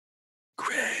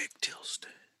Greg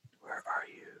Tilston, where are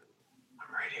you?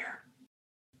 I'm right here.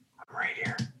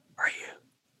 Are you?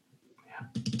 Yeah.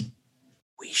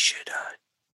 We should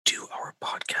do our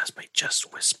podcast by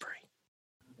just whispering.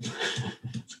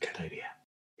 That's a good idea.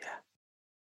 Yeah.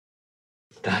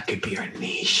 That could be our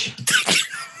niche.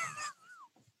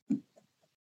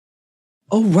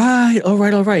 All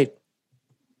right.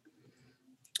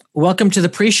 Welcome to the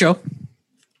pre-show.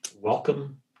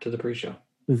 Welcome to the pre-show.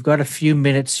 We've got a few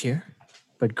minutes here,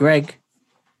 but Greg,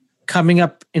 coming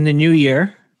up in the new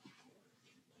year,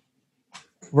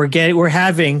 we're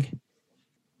having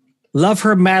Love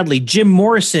Her Madly. Jim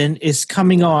Morrison is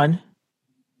coming on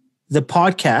the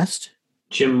podcast.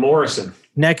 Jim Morrison.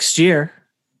 Next year.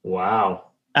 Wow.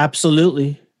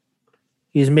 Absolutely.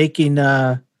 He's making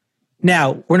now,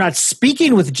 we're not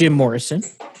speaking with Jim Morrison.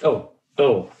 Oh.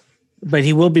 But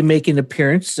he will be making an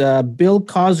appearance. Bill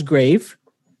Cosgrave,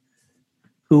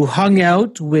 who hung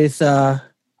out with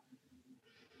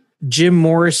Jim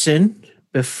Morrison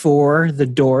before The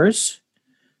Doors,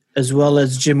 as well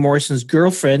as Jim Morrison's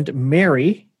girlfriend,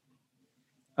 Mary,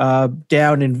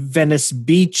 down in Venice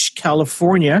Beach,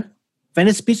 California.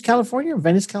 Venice Beach, California?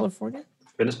 Venice, California?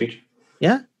 Venice Beach.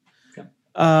 Yeah.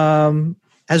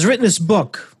 Has written this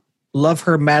book, Love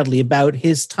Her Madly, about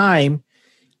his time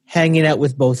hanging out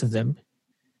with both of them.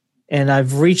 And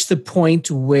I've reached the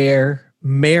point where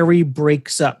Mary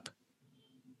breaks up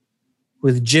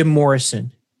with Jim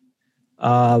Morrison.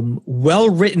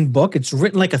 Well-written book. It's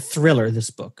written like a thriller, this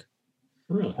book.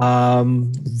 Really?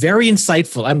 Very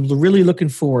insightful. I'm really looking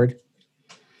forward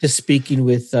to speaking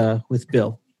with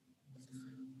Bill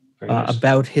Nice.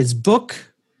 about his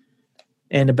book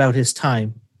and about his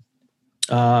time.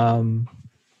 With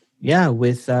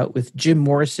Jim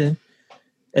Morrison,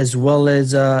 as well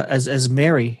as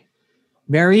Mary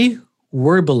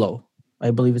Werbelow,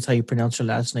 I believe is how you pronounce her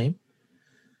last name.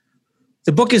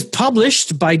 The book is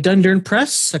published by Dundurn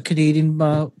Press, a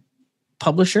Canadian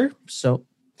publisher. So,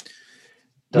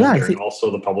 Dundurn,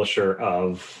 also the publisher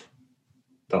of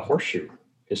the Horseshoe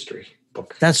History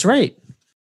book. That's right.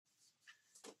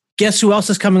 Guess who else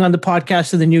is coming on the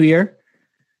podcast in the new year?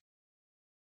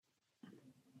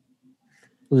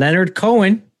 Leonard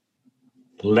Cohen.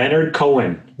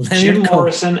 Jim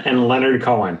Morrison and Leonard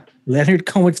Cohen. Leonard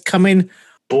Cohen's coming.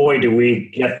 Boy, do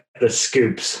we get the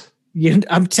scoops.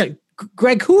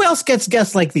 Greg, who else gets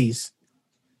guests like these?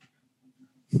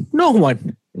 No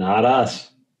one. Not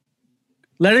us.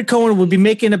 Leonard Cohen will be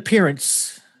making an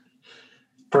appearance.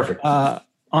 Perfect.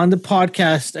 On the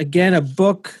podcast. Again, a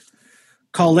book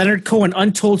called Leonard Cohen,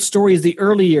 Untold Stories, The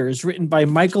Early Years, written by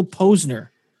Michael Posner.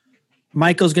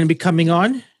 Michael's going to be coming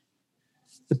on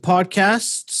the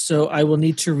podcast, so I will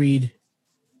need to read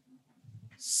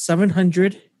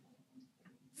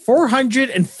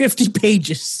 450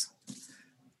 pages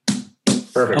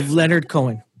Perfect. of Leonard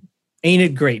Cohen. Ain't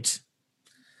it great?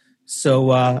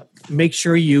 So make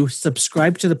sure you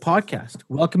subscribe to the podcast.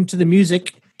 Welcome to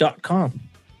themusic.com.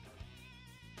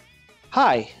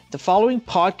 Hi, the following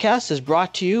podcast is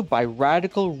brought to you by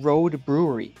Radical Road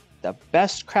Brewery, the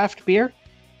best craft beer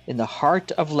in the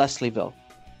heart of Leslieville.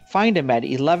 Find them at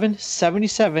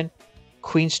 1177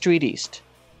 Queen Street East.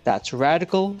 That's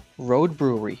Radical Road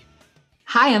Brewery.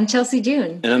 Hi, I'm Chelsea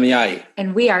June. And I'm Yai.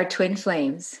 And we are Twin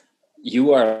Flames.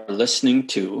 You are listening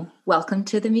to Welcome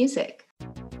to the Music.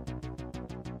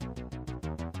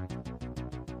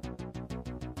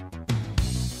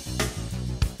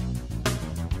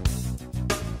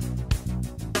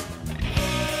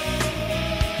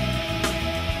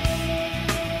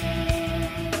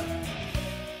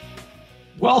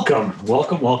 Welcome.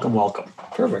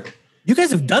 Perfect. You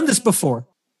guys have done this before.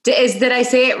 Did I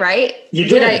say it right? You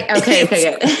did. Okay,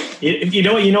 good. You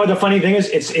know what the funny thing is?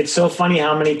 It's so funny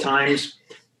how many times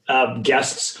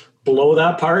guests blow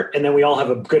that part, and then we all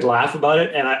have a good laugh about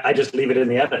it, and I just leave it in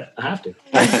the edit. I have to.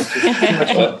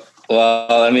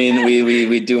 well, I mean,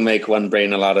 we do make one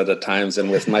brain a lot of the times,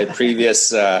 and with my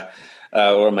previous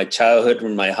or my childhood,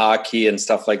 with my hockey and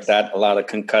stuff like that, a lot of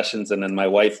concussions, and then my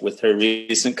wife with her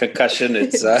recent concussion,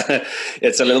 it's a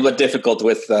little bit difficult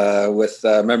with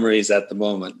memories at the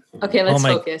moment. Okay, let's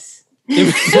focus.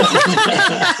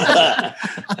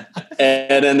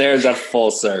 And then there's a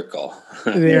full circle.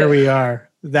 There we are.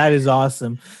 That is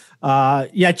awesome.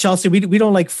 Chelsea, we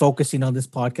don't like focusing on this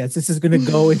podcast. This is going to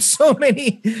go in so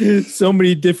many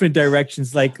different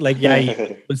directions. Like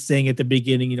you was saying at the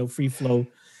beginning, free flow.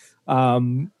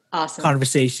 Awesome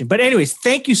conversation. But anyways,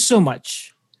 thank you so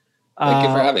much. Thank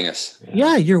you for having us.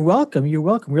 Yeah, you're welcome.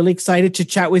 Really excited to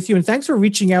chat with you, and thanks for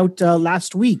reaching out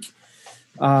last week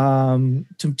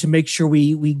to make sure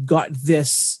we got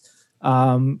this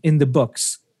in the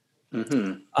books.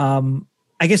 Mm-hmm.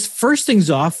 I guess first things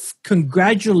off,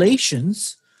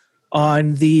 congratulations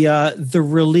on the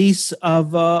release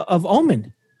of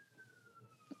Omen.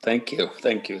 Thank you.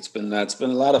 It's been a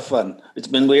lot of fun. It's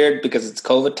been weird because it's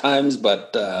COVID times,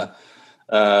 but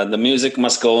the music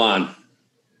must go on.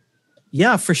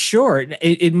 Yeah, for sure.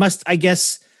 It must, I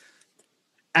guess,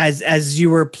 as you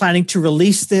were planning to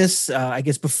release this, I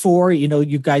guess before,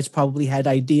 you guys probably had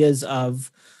ideas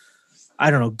of, I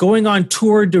don't know, going on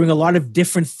tour, doing a lot of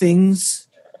different things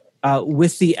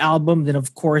with the album. Then,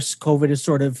 of course, COVID has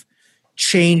sort of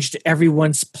changed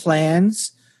everyone's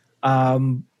plans.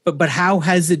 But how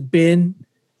has it been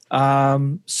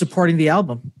supporting the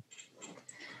album?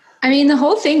 I mean, the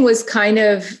whole thing was kind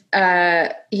of,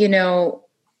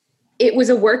 it was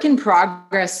a work in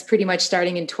progress pretty much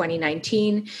starting in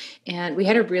 2019. And we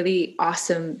had a really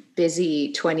awesome,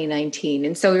 busy 2019.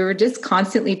 And so we were just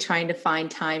constantly trying to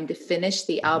find time to finish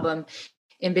the album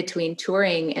in between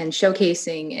touring and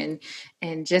showcasing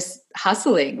and just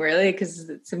hustling, really, because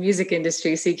it's a music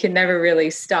industry, so you can never really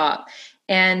stop.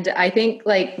 And I think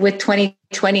like with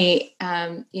 2020,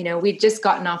 we'd just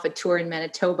gotten off a tour in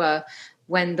Manitoba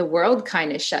when the world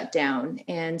kind of shut down.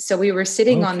 And so we were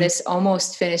sitting on this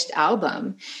almost finished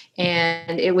album.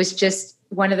 And it was just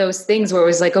one of those things where it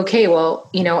was like, okay, well,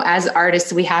 as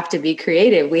artists, we have to be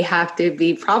creative. We have to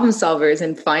be problem solvers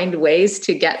and find ways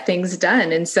to get things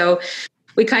done. And so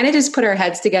we kind of just put our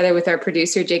heads together with our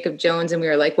producer, Jacob Jones, and we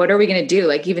were like, what are we going to do?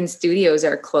 Like, even studios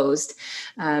are closed.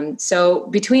 So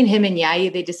between him and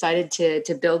Yayi, they decided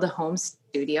to build a home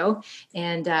studio.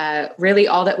 And really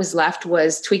all that was left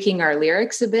was tweaking our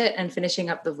lyrics a bit and finishing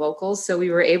up the vocals. So we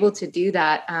were able to do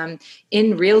that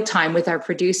in real time with our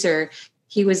producer.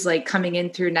 He was like coming in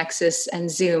through Nexus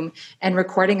and Zoom and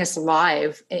recording us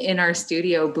live in our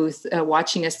studio booth,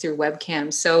 watching us through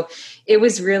webcam. So it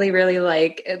was really, really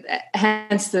like,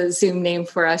 hence the Zoom name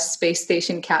for us, Space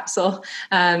Station Capsule.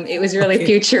 It was really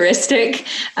futuristic.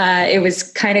 It was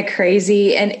kind of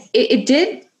crazy. And it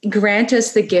did grant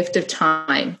us the gift of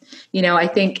time. I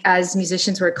think as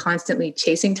musicians, we're constantly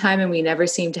chasing time and we never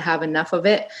seem to have enough of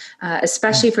it,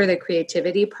 especially for the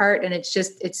creativity part. And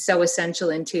it's so essential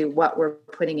into what we're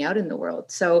putting out in the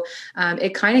world. So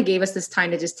it kind of gave us this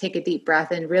time to just take a deep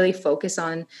breath and really focus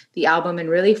on the album and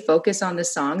really focus on the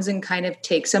songs and kind of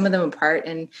take some of them apart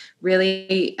and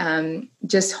really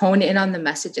just hone in on the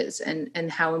messages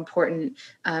and how important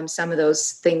some of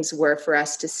those things were for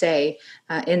us to say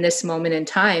in this moment in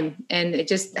time. And it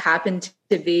just happened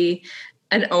to be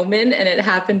an omen, and it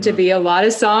happened to be a lot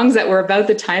of songs that were about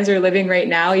the times we're living right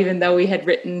now, even though we had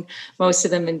written most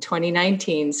of them in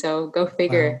 2019. So go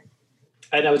figure.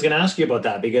 Wow. And I was going to ask you about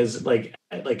that because like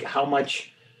how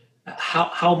much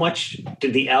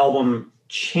did the album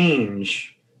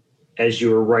change as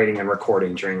you were writing and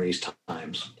recording during these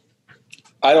times?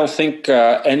 I don't think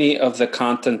any of the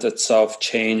content itself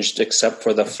changed except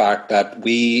for the fact that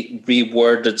we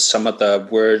reworded some of the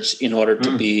words in order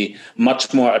to be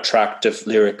much more attractive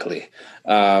lyrically.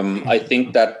 I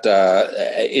think that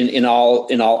in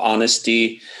all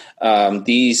honesty,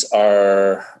 these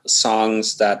are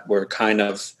songs that were kind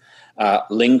of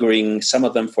lingering, some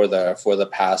of them for the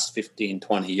past 15,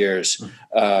 20 years.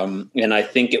 And I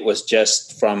think it was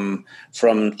just from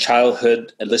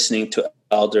childhood listening to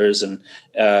elders and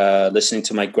listening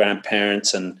to my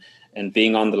grandparents and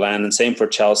being on the land, and same for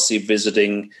Chelsea,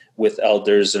 visiting with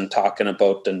elders and talking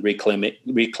about and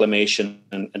reclamation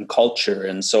and culture.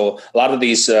 And so a lot of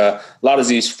these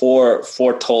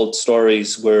foretold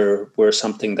stories were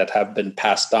something that have been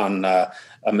passed on a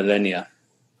millennia.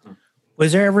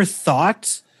 Was there ever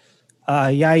thought,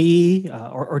 Yayi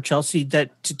or Chelsea,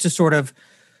 that to sort of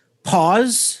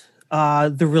pause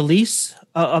the release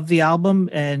of the album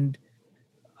and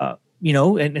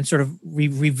and sort of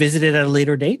revisit it at a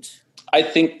later date? I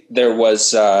think there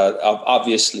was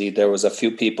obviously there was a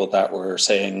few people that were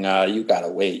saying you gotta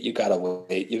wait,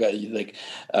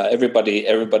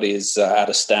 everybody is at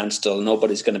a standstill,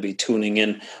 nobody's going to be tuning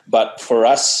in. But for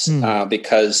us,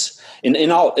 because in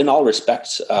all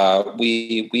respects,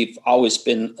 we've always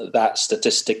been that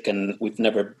statistic, and we've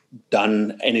never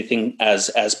done anything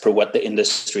as per what the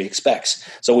industry expects.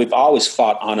 So we've always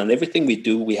fought on, and everything we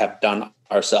do, we have done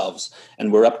ourselves,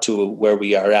 and we're up to where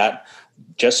we are at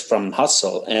just from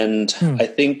hustle. And I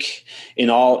think in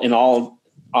all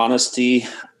honesty,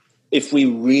 if we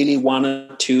really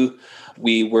wanted to,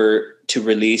 we were to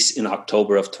release in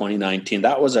October of 2019.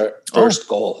 That was our first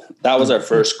goal. That was our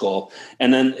first goal.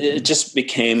 And then it just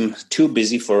became too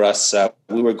busy for us.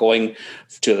 We were going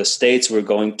to the States, we were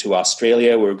going to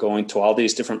Australia, we were going to all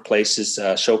these different places,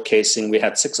 showcasing. We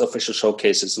had 6 official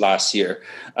showcases last year.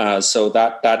 So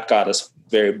that got us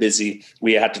very busy.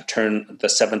 We had to turn the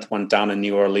seventh one down in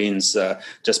New Orleans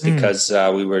just because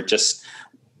we were just,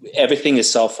 everything is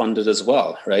self-funded as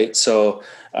well, right? So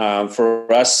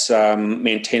for us,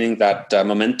 maintaining that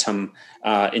momentum,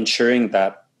 ensuring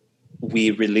that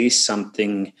we release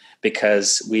something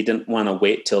because we didn't want to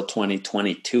wait till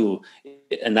 2022.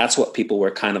 And that's what people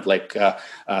were kind of like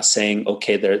saying,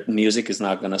 okay, their music is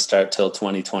not going to start till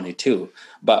 2022.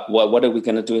 But what are we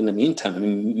going to do in the meantime? I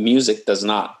mean, music does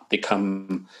not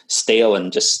become stale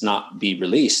and just not be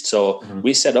released. So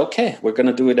we said, okay, we're going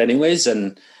to do it anyways.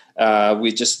 And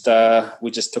we just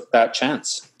took that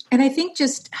chance. And I think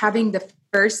just having the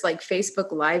first like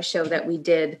Facebook Live show that we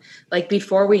did, like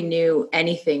before we knew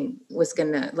anything was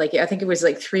gonna, like, I think it was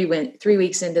like 3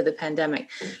 weeks into the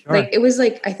pandemic. Sure. Like it was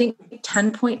like, I think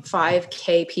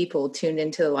 10.5K people tuned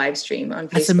into the live stream on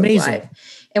Facebook. That's amazing. Live.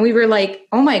 And we were like,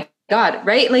 oh my God,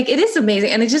 right? Like it is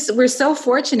amazing. And it just, we're so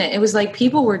fortunate. It was like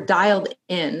people were dialed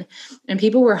in and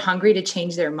people were hungry to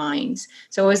change their minds.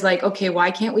 So it was like, okay,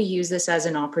 why can't we use this as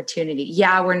an opportunity?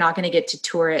 Yeah, we're not going to get to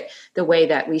tour it the way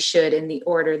that we should in the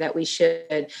order that we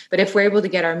should. But if we're able to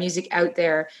get our music out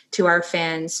there to our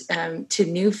fans, to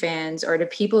new fans, or to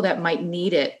people that might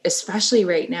need it, especially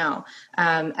right now,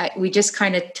 we just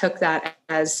kind of took that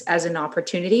as an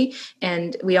opportunity.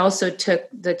 And we also took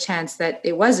the chance that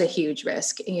it was a huge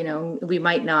risk. You know, we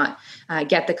might not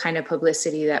get the kind of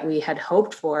publicity that we had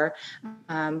hoped for.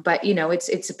 But you know,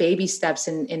 it's baby steps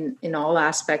in all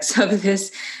aspects of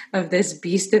this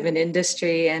beast of an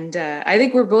industry. And I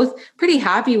think we're both pretty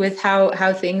happy with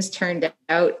how things turned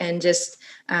out, and just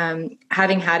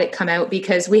having had it come out,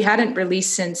 because we hadn't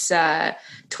released since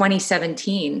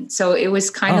 2017. So it was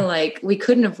kind of like we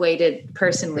couldn't have waited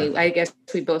personally. I guess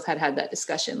we both had that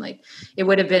discussion. Like it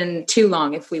would have been too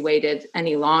long if we waited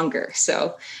any longer.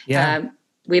 So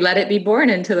we let it be born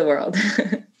into the world.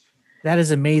 That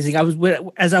is amazing.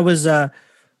 As I was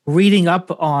reading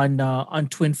up on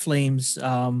Twin Flames,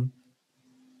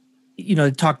 you know,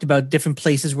 it talked about different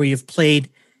places where you've played,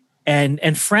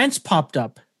 and France popped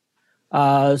up.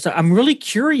 So I'm really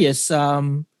curious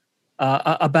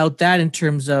about that in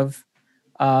terms of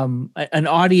an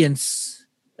audience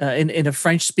in a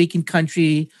French-speaking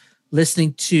country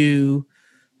listening to,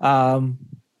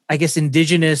 I guess,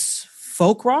 indigenous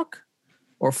folk rock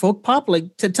or folk pop.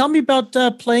 Like, tell me about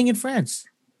playing in France.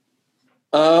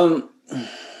 I'm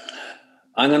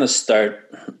going to start,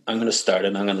 and I'm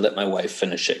going to let my wife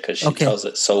finish it because she tells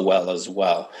it so well as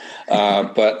well.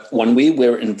 But when we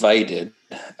were invited,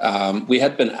 we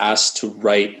had been asked to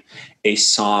write a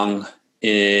song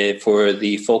for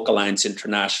the Folk Alliance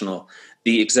International.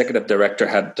 The executive director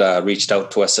had reached out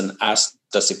to us and asked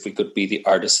us if we could be the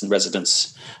artists in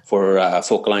residence for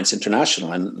Folk Alliance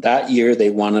International. And that year they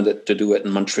wanted to do it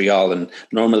in Montreal, and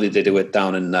normally they do it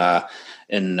down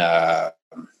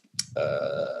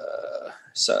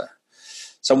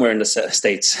somewhere in the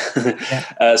States,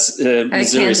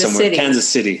 Missouri, somewhere, City. Kansas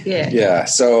City. Yeah.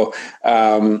 So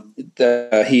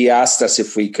he asked us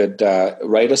if we could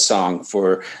write a song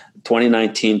for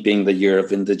 2019 being the year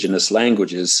of Indigenous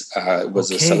languages. It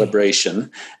was a celebration.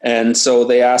 And so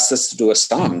they asked us to do a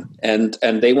song, and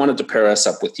they wanted to pair us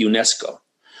up with UNESCO.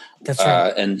 That's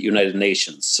right. And United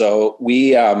Nations. So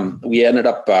we ended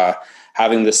up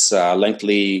having this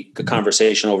lengthy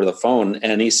conversation over the phone,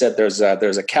 and he said, "There's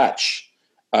a catch.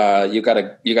 You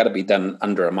gotta be done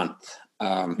under a month."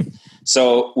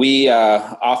 So we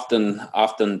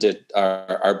often did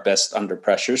our best under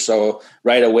pressure. So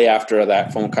right away after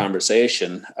that phone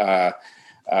conversation,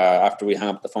 after we hung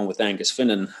up the phone with Angus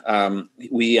Finnan,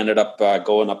 we ended up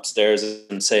going upstairs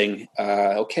and saying,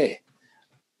 "Okay."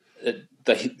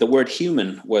 The word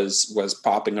human was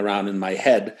popping around in my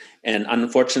head, and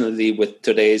unfortunately, with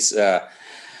today's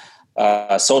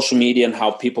social media and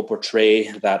how people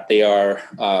portray that they are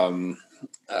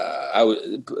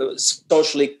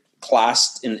socially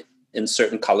classed in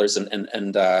certain colors and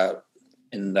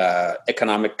in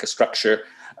economic structure,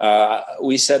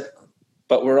 we said,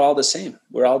 but we're all the same.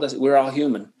 We're all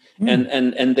human,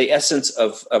 and the essence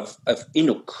of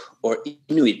Inuk or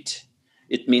Inuit.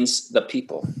 It means the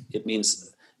people. It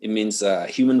means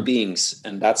human beings,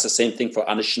 and that's the same thing for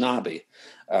Anishinaabe.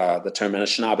 The term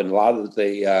Anishinaabe, and a lot of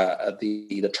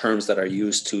the terms that are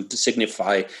used to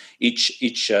signify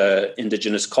each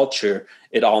indigenous culture,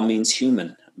 it all means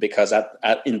human, because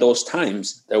in those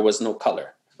times there was no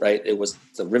color, right? It was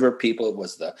the river people, it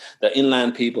was the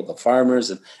inland people, the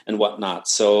farmers, and whatnot.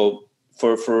 So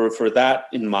for that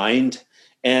in mind.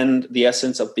 And the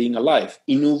essence of being alive.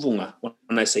 Inuvunga.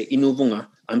 When I say Inuvunga,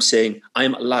 I'm saying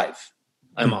I'm alive.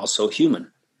 I'm also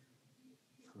human,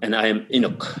 and I am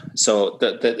Inuk. So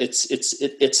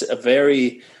it's a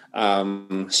very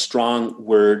strong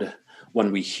word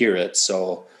when we hear it.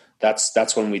 So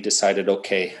that's when we decided,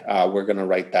 okay, we're going to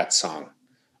write that song.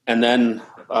 And then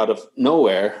out of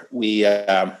nowhere, we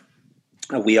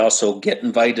also get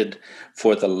invited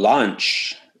for the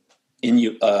launch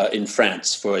in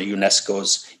France for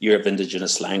UNESCO's Year of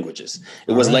Indigenous Languages.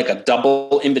 It was like a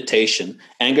double invitation.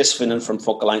 Angus Finnan from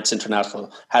Folk Alliance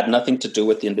International had nothing to do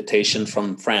with the invitation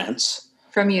from France.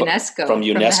 From UNESCO. From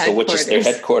UNESCO, which is their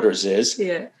headquarters is.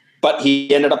 Yeah. But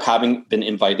he ended up having been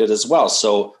invited as well.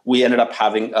 So we ended up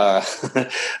having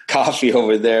coffee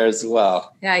over there as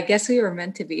well. Yeah, I guess we were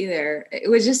meant to be there. It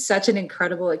was just such an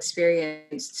incredible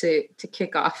experience to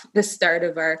kick off the start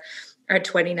of our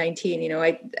 2019. You know,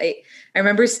 I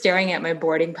remember staring at my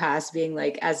boarding pass being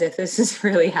like, as if this is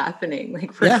really happening.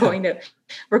 Like we're going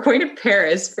to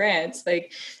Paris, France.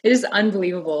 Like it is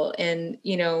unbelievable. And,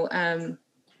 you know,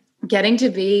 getting to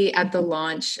be at the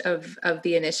launch of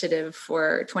the initiative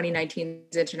for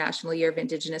 2019's International Year of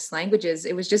Indigenous Languages,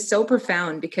 it was just so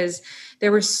profound because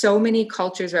there were so many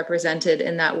cultures represented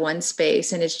in that one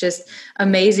space. And it's just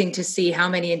amazing to see how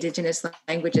many Indigenous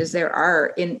languages there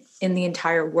are in the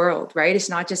entire world, right? It's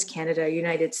not just Canada,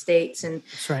 United States. And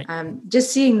that's right.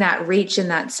 Just seeing that reach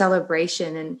and that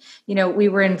celebration. And, you know, we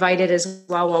were invited as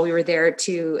well while we were there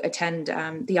to attend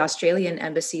the Australian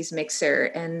Embassy's mixer.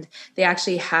 And they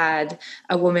actually had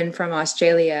a woman from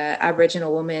Australia,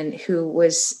 Aboriginal woman, who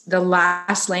was the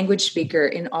last language speaker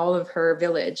in all of her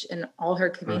village and all her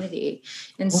community.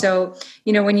 And so,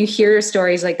 you know, when you hear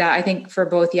stories like that, I think for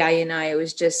both Yaya and I, it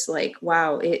was just like,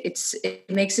 wow, it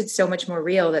makes it so much more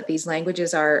real that these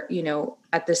languages are, you know,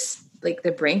 at this, like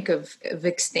the brink of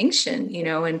extinction, you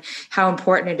know, and how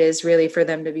important it is really for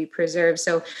them to be preserved.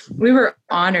 So we were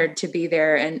honored to be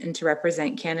there and to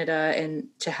represent Canada and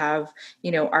to have,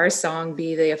 you know, our song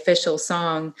be the official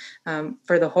song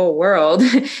for the whole world.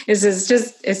 It's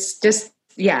just,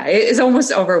 yeah, it's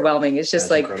almost overwhelming. It's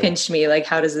just like, incredible. Pinch me, like,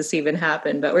 how does this even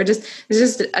happen? But it's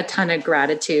just a ton of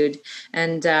gratitude.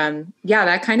 And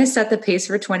that kind of set the pace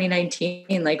for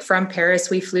 2019. Like from Paris,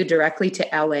 we flew directly to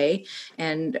LA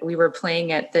and we were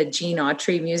playing at the Gene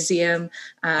Autry Museum.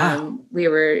 We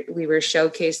were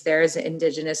showcased there as an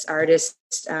Indigenous artist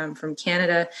from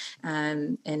Canada.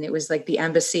 And it was like the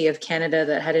Embassy of Canada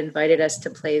that had invited us to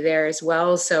play there as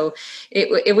well. So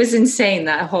it was insane,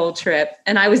 that whole trip.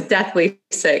 And I was deathly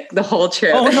sick the whole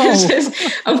trip. Oh,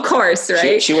 no. Of course,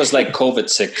 right? She was like COVID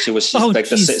sick. She was like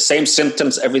the same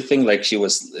symptoms, everything. Like she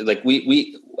was like,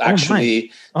 we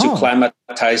actually to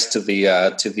climatize to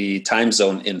the time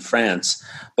zone in France,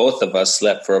 both of us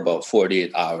slept for about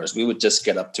 48 hours. We would just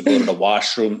get up to go to the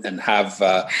washroom and have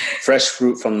fresh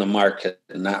fruit from the market,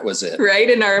 and that was it. Right,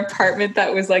 in our apartment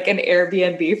that was like an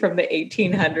Airbnb from the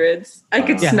 1800s. I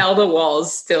could smell the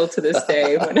walls still to this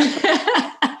day.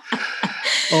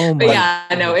 But yeah,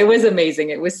 no, it was amazing.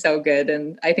 It was so good.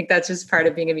 And I think that's just part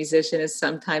of being a musician is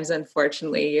sometimes,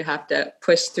 unfortunately, you have to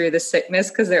push through the sickness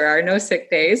because there are no sick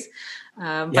days.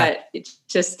 But it's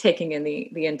just taking in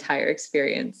the entire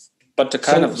experience. But to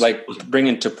kind of like bring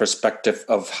into perspective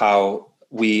of how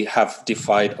we have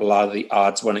defied a lot of the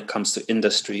odds when it comes to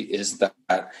industry is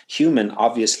that Human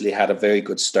obviously had a very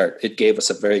good start. It gave us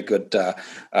a very good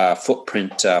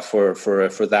footprint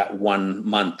for that 1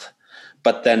 month.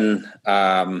 But then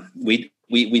we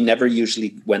never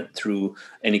usually went through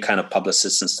any kind of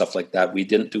publicists and stuff like that. We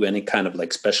didn't do any kind of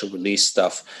like special release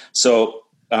stuff. So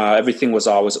everything was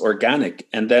always organic.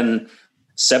 And then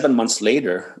 7 months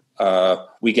later,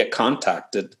 we get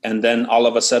contacted. And then all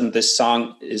of a sudden, this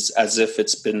song is as if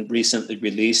it's been recently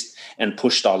released and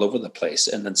pushed all over the place.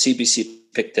 And then CBC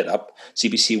picked it up.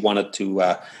 CBC wanted to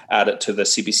add it to the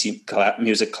CBC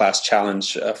Music Class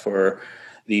Challenge for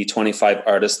the 25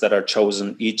 artists that are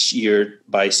chosen each year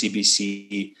by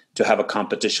CBC to have a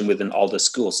competition within all the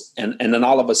schools. And then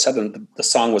all of a sudden the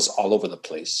song was all over the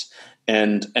place.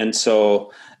 And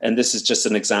this is just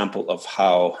an example of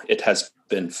how it has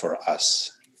been for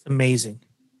us. It's amazing.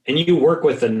 And you work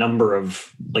with a number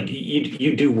of, like,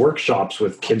 you do workshops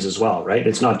with kids as well, right?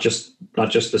 It's not just the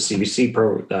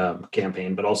CBC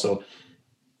campaign, but also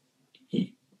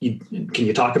can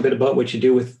you talk a bit about what you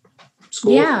do with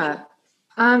schools? Yeah.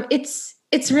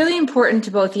 It's really important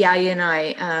to both Yaya and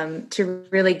I to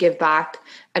really give back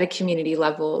at a community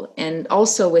level and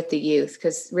also with the youth,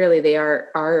 because really they are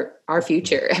our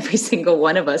future, every single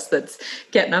one of us that's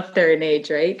getting up there in age,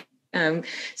 right?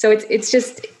 So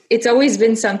it's always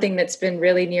been something that's been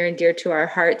really near and dear to our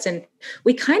hearts. And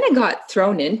we kind of got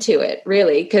thrown into it,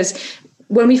 really, because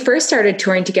when we first started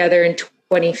touring together in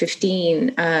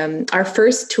 2015, our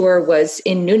first tour was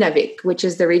in Nunavik, which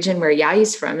is the region where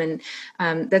Yayi's from.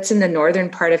 And that's in the northern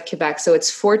part of Quebec. So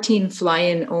it's 14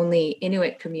 fly-in only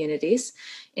Inuit communities.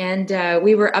 And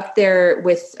we were up there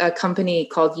with a company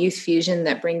called Youth Fusion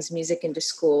that brings music into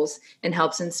schools and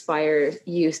helps inspire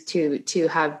youth to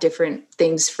have different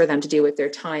things for them to do with their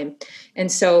time.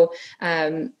 And so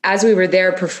as we were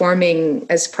there performing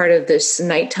as part of this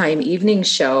nighttime evening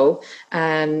show,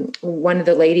 one of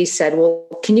the ladies said, well,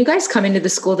 can you guys come into the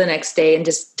school the next day and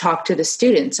just talk to the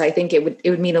students? I think it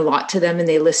would mean a lot to them, and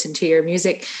they listen to your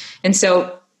music. And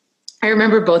so I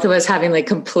remember both of us having like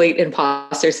complete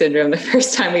imposter syndrome the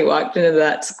first time we walked into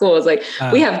that school. It's like,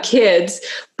 we have kids,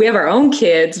 we have our own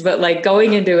kids, but like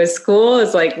going into a school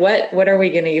is like, what are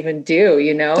we going to even do,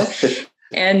 you know?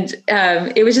 And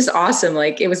it was just awesome.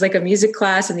 Like, it was like a music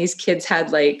class, and these kids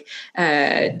had like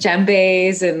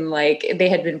djembes, and like they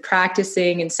had been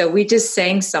practicing. And so we just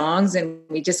sang songs, and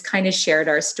we just kind of shared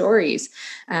our stories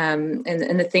and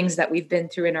the things that we've been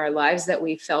through in our lives that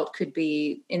we felt could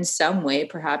be in some way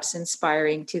perhaps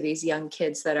inspiring to these young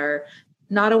kids that are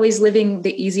not always living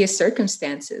the easiest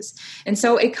circumstances. And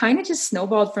so it kind of just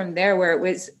snowballed from there, where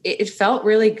it felt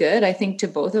really good, I think, to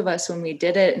both of us when we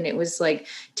did it. And it was like,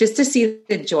 just to see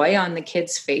the joy on the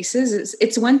kids' faces.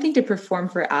 It's one thing to perform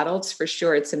for adults, for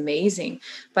sure. It's amazing.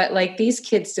 But like, these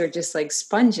kids are just like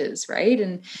sponges, right?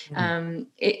 And,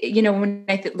 when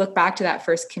I look back to that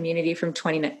first community from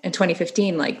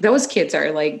 2015, like those kids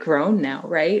are like grown now,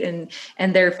 right?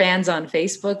 And they're fans on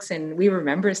Facebooks, and we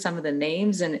remember some of the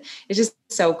names, and it's just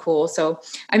so cool. So,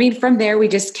 I mean, from there, we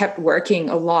just kept working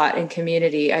a lot in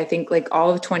community. I think like all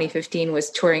of 2015 was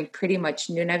touring pretty much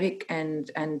Nunavik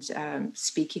and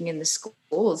speaking in the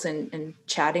schools and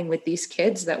chatting with these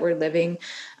kids that were living,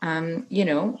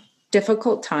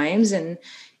 difficult times. And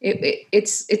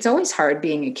it's always hard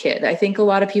being a kid. I think a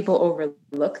lot of people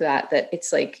overlook that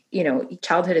it's like,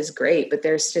 childhood is great, but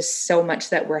there's just so much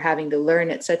that we're having to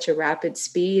learn at such a rapid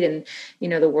speed. And,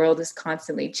 the world is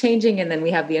constantly changing. And then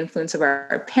we have the influence of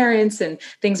our parents and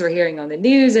things we're hearing on the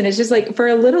news. And it's just like, for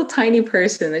a little tiny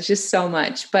person, it's just so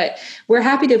much. But we're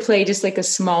happy to play just like a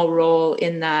small role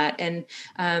in that. And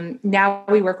now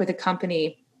we work with a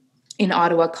company in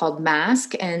Ottawa called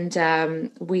Mask.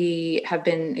 And we have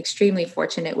been extremely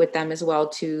fortunate with them as well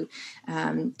to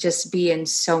just be in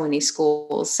so many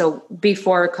schools. So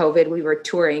before COVID, we were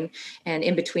touring, and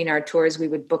in between our tours, we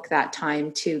would book that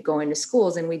time to go into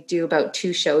schools. And we do about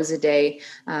 2 shows a day,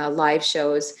 live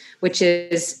shows, which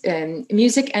is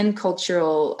music and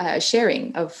cultural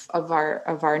sharing of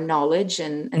our knowledge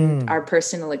and our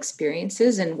personal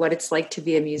experiences and what it's like to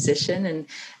be a musician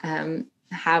and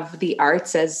have the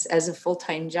arts as a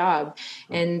full-time job.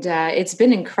 And it's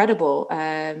been incredible,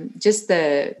 just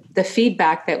the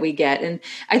feedback that we get. And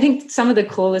I think some of the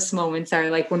coolest moments are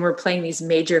like when we're playing these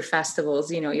major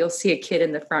festivals, you'll see a kid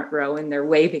in the front row and they're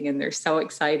waving and they're so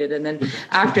excited. And then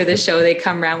after the show, they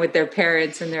come around with their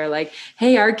parents and they're like,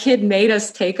 hey, our kid made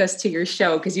us take us to your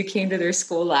show because you came to their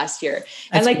school last year.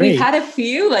 And like, we've had a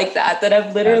few like that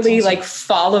have literally awesome. Like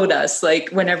followed us,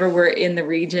 like whenever we're in the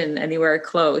region, anywhere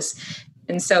close.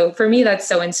 And so for me, that's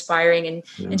so inspiring.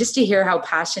 And just to hear how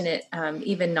passionate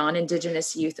even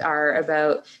non-Indigenous youth are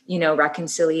about,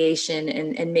 reconciliation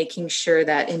and making sure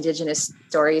that Indigenous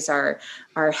stories are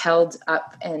held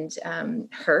up and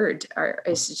heard.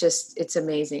 It's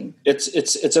amazing.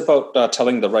 It's about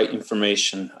telling the right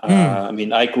information. I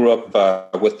mean, I grew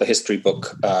up with the history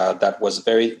book that was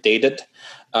very dated.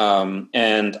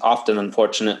 And often,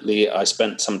 unfortunately, I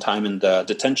spent some time in the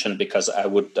detention because I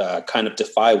would kind of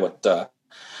defy what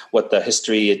the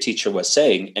history teacher was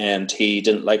saying. And he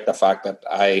didn't like the fact that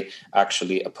I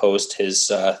actually opposed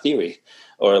his theory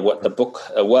or what the book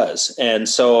was. And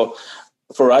so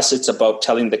for us, it's about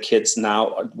telling the kids now,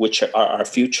 which are our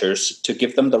futures, to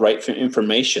give them the right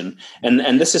information.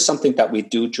 And this is something that we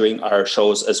do during our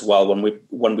shows as well.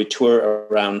 When we tour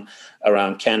around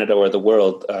Canada or the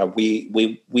world, our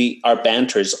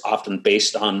banter is often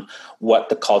based on what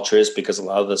the culture is, because a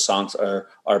lot of the songs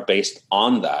are based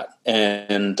on that.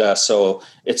 And so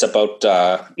it's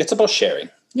about sharing.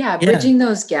 Yeah, bridging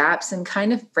those gaps and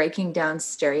kind of breaking down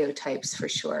stereotypes, for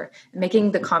sure, and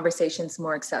making the conversations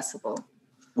more accessible.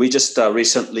 We just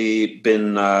recently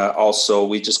been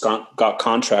we just got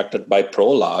contracted by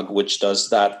Prologue, which does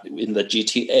that in the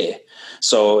GTA.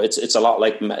 So it's a lot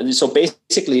like, so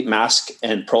basically Mask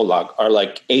and Prologue are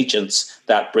like agents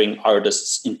that bring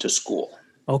artists into school.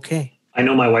 Okay. I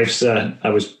know my wife's, I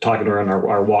was talking to her on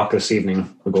our walk this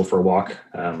evening. We'll go for a walk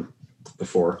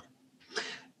before.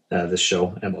 this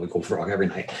show, Emily Go Frog, every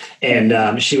night.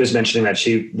 And she was mentioning that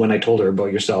when I told her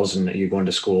about yourselves and that you're going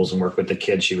to schools and work with the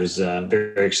kids, she was very,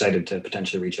 very excited to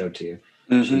potentially reach out to you.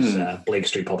 Mm-hmm. She's Blake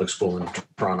Street Public School in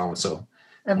Toronto. So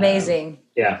amazing.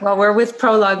 Yeah. Well, we're with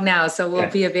Prologue now, so we'll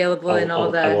be available in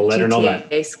all the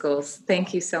GTA schools.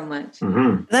 Thank you so much.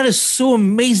 Mm-hmm. That is so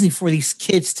amazing for these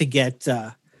kids to get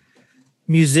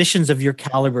musicians of your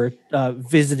caliber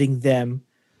visiting them.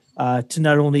 To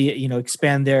not only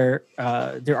expand their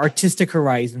artistic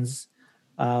horizons,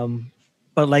 but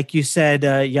like you said,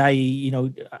 I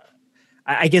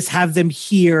guess have them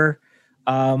hear.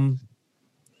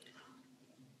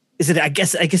 Is it I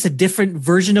guess a different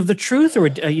version of the truth, or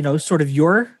sort of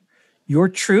your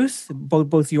truth,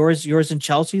 both yours and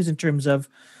Chelsea's in terms of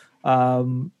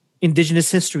Indigenous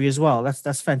history as well.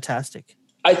 That's fantastic.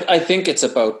 I think it's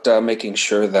about making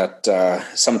sure that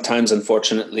sometimes,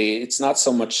 unfortunately, it's not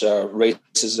so much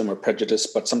racism or prejudice,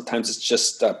 but sometimes it's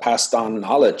just passed on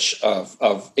knowledge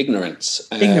of ignorance.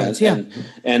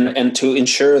 And to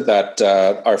ensure that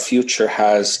our future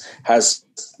has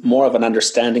more of an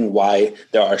understanding why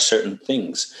there are certain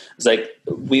things. It's like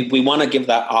we want to give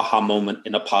that aha moment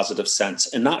in a positive sense,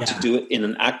 and not to do it in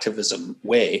an activism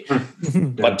way,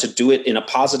 but to do it in a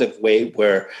positive way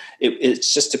where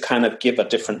it's just to kind of give a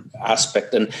different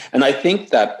aspect. And I think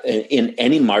that in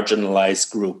any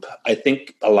marginalized group, I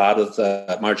think a lot of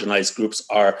the marginalized groups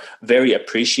are very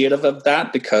appreciative of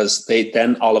that, because they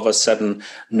then all of a sudden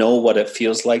know what it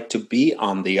feels like to be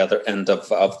on the other end of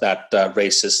that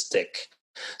racist stick.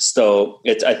 So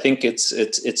I think it's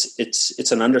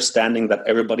an understanding that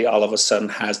everybody all of a sudden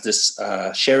has this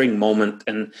sharing moment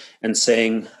and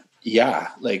saying,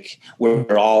 like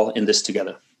we're all in this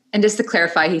together. And just to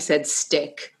clarify, he said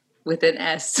stick with an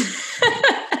S.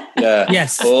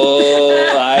 Yes.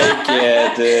 Oh, I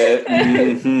get it.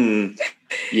 Mm-hmm.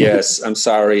 Yes, I'm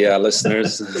sorry,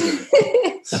 listeners.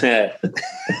 That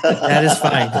is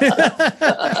fine.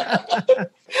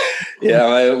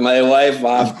 Yeah, my wife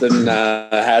often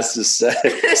has to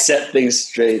set things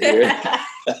straight here.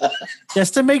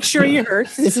 Just to make sure you heard,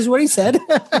 this is what he said.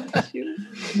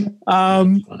 I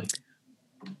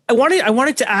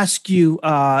wanted to ask you,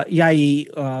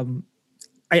 Yayi.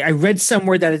 I read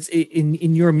somewhere that it's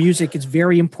in your music, it's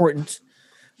very important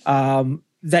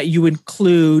that you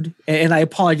include, and I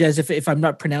apologize if I'm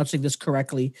not pronouncing this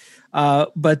correctly,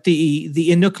 but the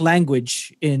Inuk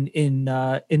language in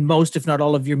most, if not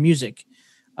all, of your music.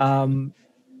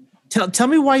 Tell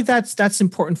me why that's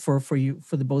important for you,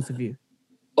 for the both of you.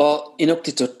 Well,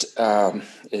 Inuktitut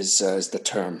is the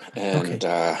term, and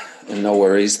no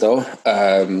worries though.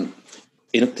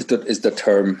 Inuktitut is the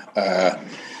term,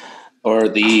 or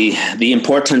the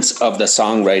importance of the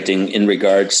songwriting in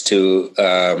regards to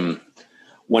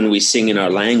when we sing in our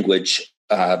language,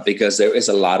 because there is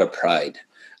a lot of pride.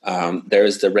 There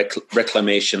is the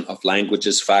reclamation of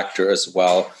languages factor as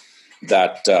well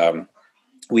that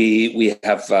we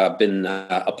have been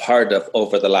a part of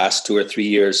over the last 2 or 3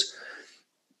 years.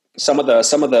 Some of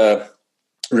the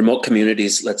remote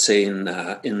communities, let's say in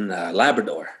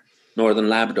Labrador, northern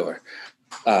Labrador,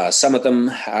 some of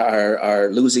them are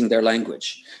losing their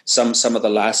language. Some of the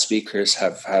last speakers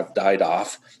have died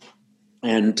off,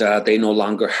 and they no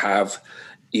longer have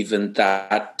even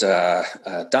that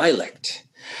dialect.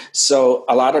 So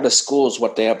a lot of the schools,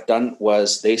 what they have done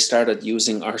was they started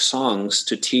using our songs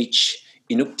to teach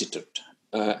Inuktitut,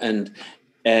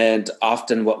 and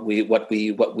often what we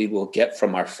will get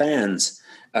from our fans,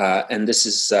 and this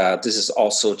is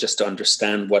also just to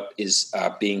understand what is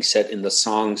being said in the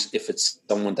songs, if it's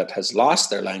someone that has lost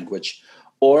their language,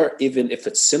 or even if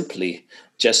it's simply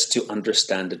just to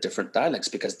understand the different dialects,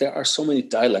 because there are so many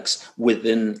dialects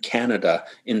within Canada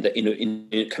in the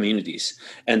Inuit communities.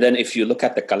 And then if you look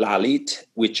at the Kalalit,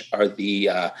 which are the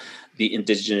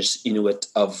indigenous Inuit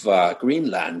of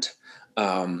Greenland,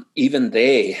 even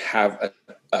they have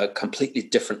a completely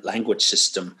different language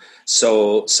system.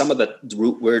 So some of the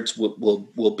root words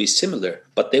will be similar,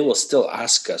 but they will still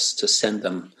ask us to send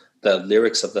them the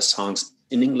lyrics of the songs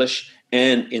in English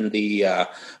and in the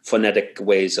phonetic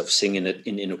ways of singing it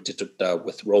in Inuktitut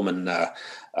with Roman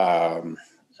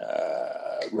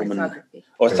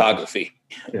orthography.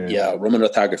 Yeah, Roman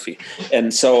orthography.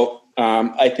 And so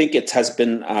I think it has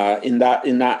been in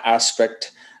that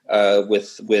aspect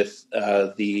with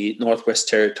the Northwest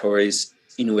Territories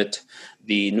Inuit,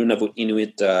 the Nunavut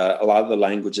Inuit, a lot of the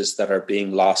languages that are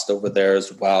being lost over there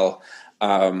as well.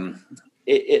 For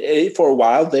a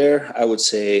while there, I would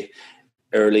say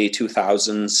early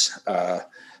 2000s,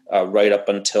 right up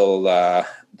until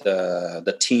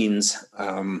the teens,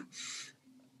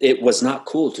 it was not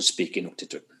cool to speak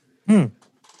Inuktitut.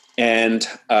 And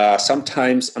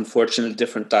sometimes, unfortunately,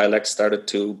 different dialects started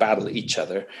to battle each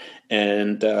other,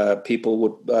 and people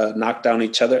would knock down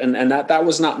each other. And that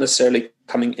was not necessarily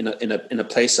coming in a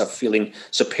place of feeling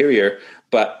superior,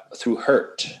 but through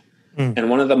hurt. And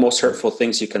one of the most hurtful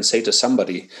things you can say to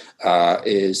somebody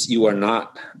is, "You are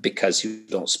not because you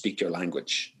don't speak your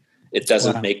language." It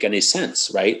doesn't make any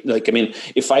sense, right? Like, I mean,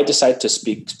 if I decide to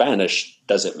speak Spanish,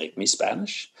 does it make me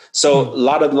Spanish? So a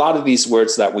lot of these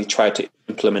words that we try to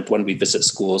implement when we visit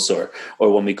schools or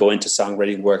when we go into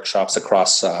songwriting workshops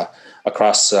across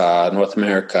North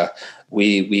America,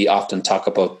 we often talk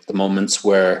about the moments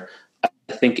where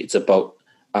I think it's about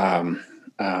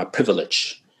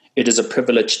privilege. It is a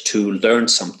privilege to learn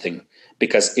something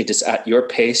because it is at your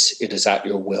pace, it is at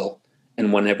your will,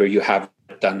 and whenever you have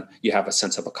done, you have a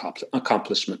sense of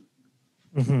accomplishment.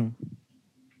 Mm-hmm.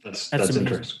 That's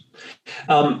interesting.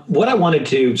 What I wanted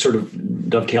to sort of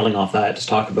dovetailing off that to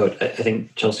talk about, I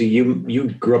think, Chelsea, you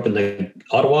grew up in the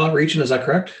Ottawa region, is that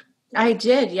correct? I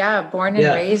did, yeah. Born and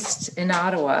raised in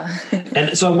Ottawa.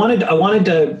 And so I wanted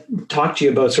to talk to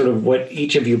you about sort of what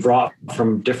each of you brought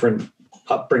from different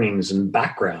upbringings and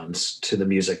backgrounds to the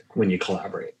music when you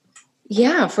collaborate.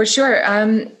 Yeah, for sure.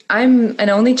 I'm an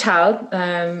only child,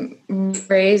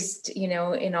 raised,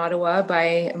 in Ottawa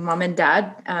by mom and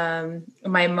dad.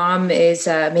 My mom is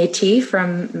Métis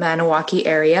from Maniwaki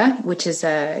area, which is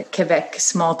a Quebec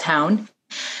small town.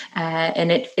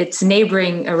 And it's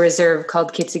neighboring a reserve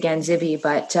called Kitigan-Zibi.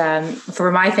 But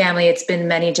for my family, it's been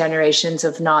many generations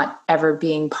of not ever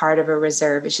being part of a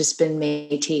reserve. It's just been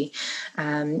Métis.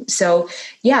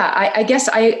 I guess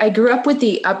I grew up with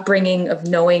the upbringing of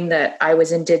knowing that I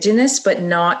was Indigenous, but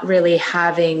not really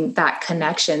having that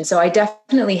connection. So I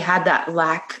definitely had that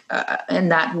lack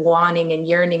and that wanting and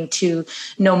yearning to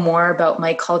know more about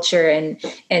my culture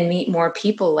and meet more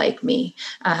people like me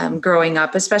growing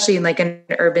up, especially in like an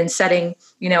urban setting.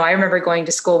 I remember going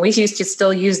to school. We used to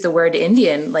still use the word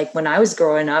Indian, like when I was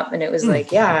growing up, and it was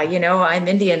like, I'm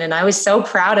Indian. And I was so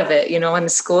proud of it, in the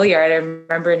schoolyard. I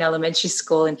remember in elementary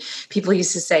school and people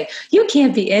used to say, "You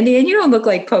can't be Indian. You don't look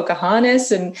like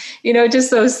Pocahontas." And, just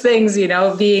those things,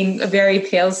 being a very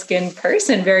pale skinned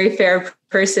person, very fair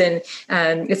person.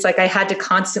 It's like I had to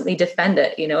constantly defend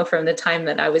it, from the time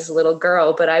that I was a little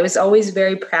girl, but I was always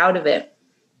very proud of it.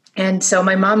 And so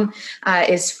my mom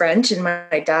is French and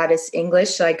my dad is English.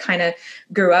 So I kind of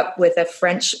grew up with a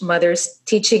French mother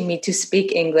teaching me to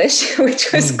speak English,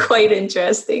 which was quite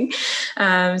interesting.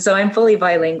 So I'm fully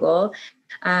bilingual.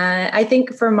 I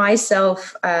think for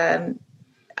myself,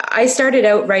 I started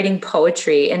out writing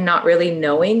poetry and not really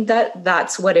knowing that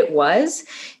that's what it was.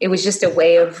 It was just a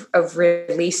way of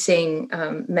releasing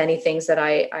many things that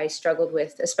I struggled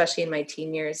with, especially in my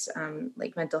teen years,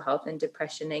 like mental health and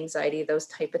depression, anxiety, those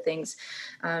type of things.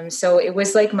 So it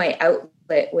was like my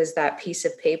outlet was that piece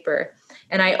of paper.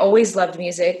 And I always loved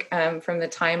music from the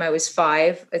time I was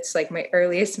 5. It's like my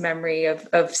earliest memory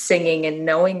of singing and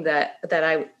knowing that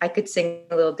I could sing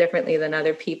a little differently than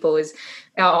other people. Was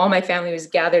all my family was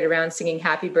gathered around singing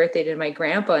happy birthday to my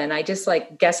grandpa. And I just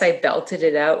guess I belted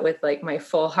it out with like my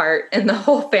full heart, and the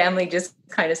whole family just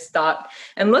kind of stopped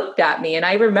and looked at me. And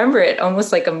I remember it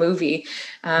almost like a movie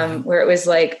where it was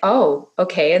like, "Oh,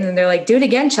 okay." And then they're like, "Do it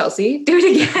again, Chelsea, do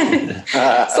it again."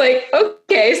 It's like,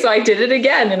 okay. So I did it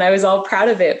again and I was all proud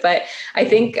of it. But I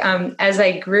think as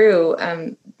I grew,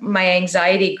 my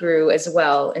anxiety grew as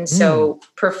well. And so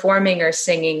performing or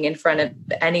singing in front of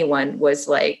anyone was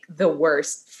like the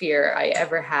worst fear I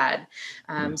ever had.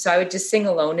 So I would just sing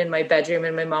alone in my bedroom,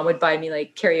 and my mom would buy me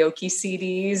like karaoke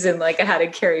CDs, and like I had a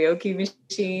karaoke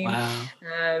machine. Wow.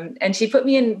 And she put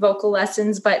me in vocal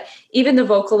lessons, but even the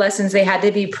vocal lessons, they had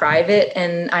to be private,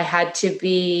 and I had to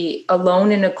be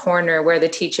alone in a corner where the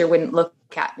teacher wouldn't look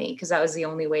at me, because that was the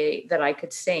only way that I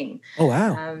could sing. Oh,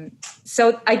 wow.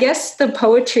 So I guess the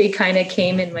poetry kind of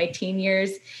came in my teen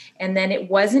years. And then it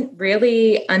wasn't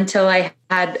really until I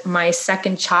had my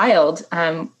second child.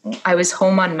 I was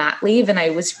home on mat leave and I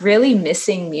was really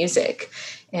missing music.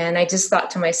 And I just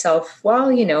thought to myself, well,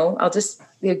 I'll just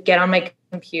get on my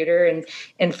computer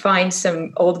and find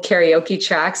some old karaoke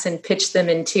tracks and pitch them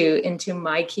into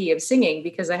my key of singing,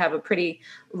 because I have a pretty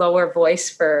lower voice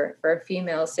for a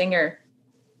female singer.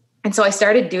 And so I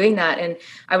started doing that, and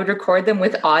I would record them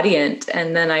with Audient,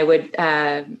 and then I would,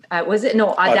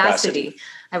 Audacity.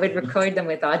 I would record them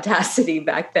with Audacity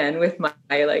back then with my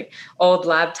like old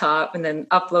laptop, and then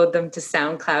upload them to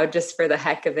SoundCloud just for the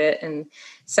heck of it. And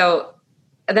so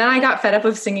then I got fed up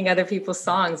of singing other people's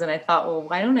songs, and I thought, well,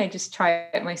 why don't I just try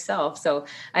it myself? So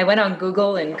I went on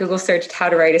Google and Google searched how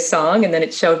to write a song, and then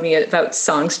it showed me about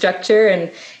song structure.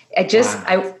 And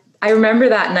I remember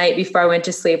that night before I went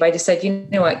to sleep, I just said, you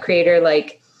know what, Creator,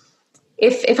 like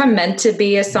if I'm meant to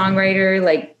be a songwriter,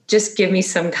 like just give me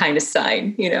some kind of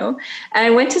sign, you know? And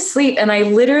I went to sleep and I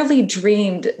literally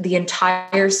dreamed the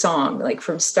entire song, like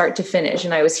from start to finish.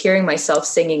 And I was hearing myself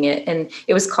singing it, and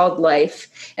it was called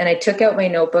Life. And I took out my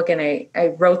notebook and I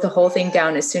wrote the whole thing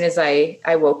down as soon as I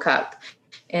woke up.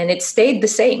 And it stayed the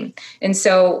same. And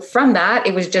so from that,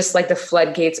 it was just like the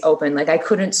floodgates open. Like I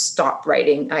couldn't stop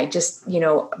writing. I just,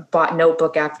 bought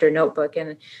notebook after notebook.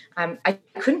 And I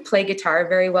couldn't play guitar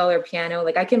very well or piano.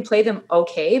 Like I can play them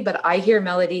okay, but I hear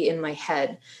melody in my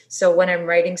head. So when I'm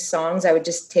writing songs, I would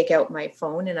just take out my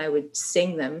phone and I would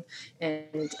sing them.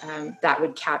 And that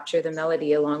would capture the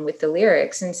melody along with the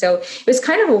lyrics. And so it was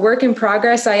kind of a work in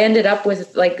progress. I ended up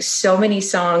with like so many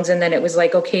songs. And then it was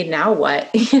like, okay, now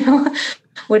what?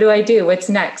 What do I do? What's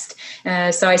next?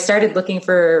 So I started looking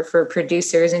for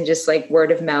producers and just like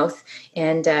word of mouth,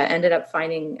 and ended up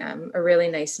finding a really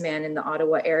nice man in the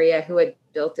Ottawa area who had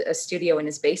built a studio in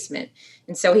his basement.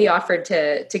 And so he offered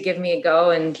to give me a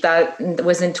go. And that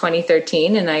was in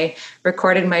 2013. And I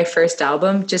recorded my first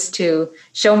album just to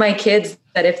show my kids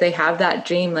that if they have that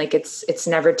dream, like it's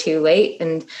never too late.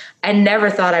 And I never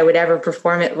thought I would ever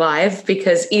perform it live,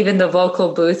 because even the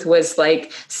vocal booth was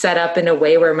like set up in a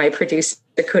way where my producer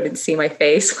couldn't see my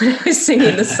face when I was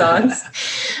singing the songs.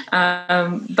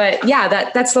 But yeah,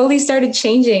 that slowly started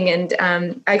changing. And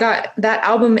I got that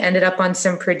album ended up on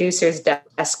some producer's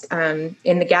desk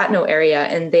in the Gatineau area.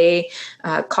 And they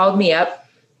called me up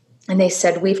and they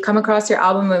said, "We've come across your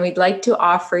album and we'd like to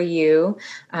offer you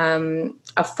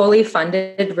a fully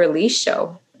funded release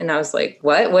show." And I was like,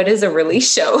 what is a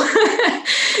release show?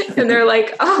 And they're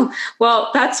like, "Oh,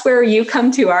 well, that's where you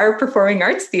come to our performing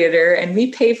arts theater and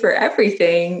we pay for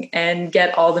everything and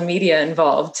get all the media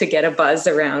involved to get a buzz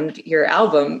around your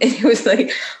album." And it was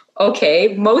like,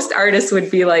 okay, most artists would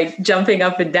be like jumping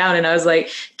up and down. And I was like,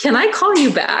 "Can I call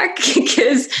you back?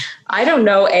 Because I don't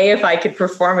know, A, if I could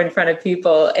perform in front of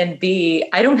people, and B,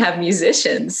 I don't have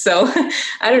musicians. So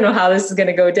I don't know how this is going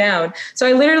to go down." So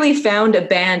I literally found a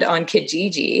band on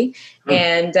Kijiji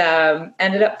and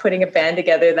ended up putting a band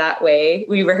together that way.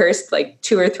 We rehearsed like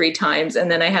 2 or 3 times.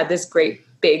 And then I had this great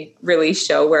big release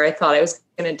show where I thought I was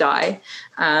going to die.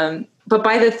 But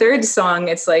by the 3rd song,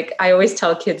 it's like, I always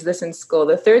tell kids this in school.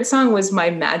 The 3rd song was my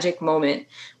magic moment,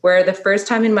 where the first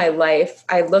time in my life,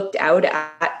 I looked out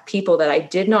at people that I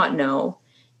did not know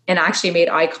and actually made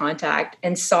eye contact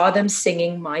and saw them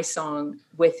singing my song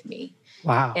with me.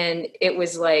 Wow. And it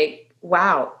was like,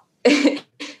 wow,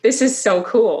 this is so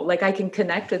cool. Like I can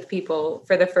connect with people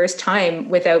for the first time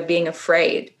without being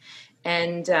afraid.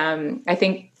 And I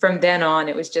think from then on,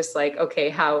 it was just like, okay,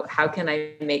 how can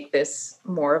I make this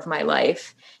more of my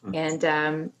life? And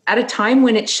at a time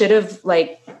when it should have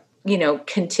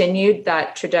continued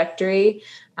that trajectory,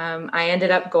 I ended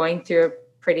up going through a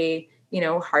pretty,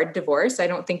 hard divorce. I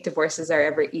don't think divorces are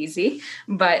ever easy,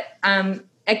 but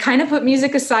I kind of put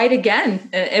music aside again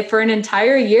for an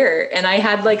entire year. And I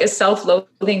had like a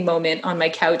self-loathing moment on my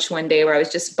couch one day where I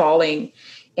was just bawling.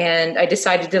 And I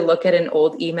decided to look at an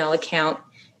old email account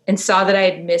and saw that I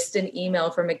had missed an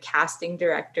email from a casting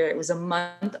director. It was a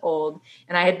month old,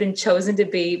 and I had been chosen to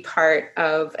be part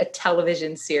of a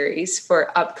television series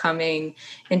for upcoming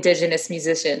Indigenous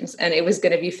musicians. And it was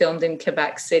going to be filmed in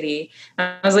Quebec City.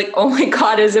 And I was like, oh my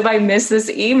God, as if I missed this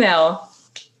email.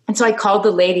 And so I called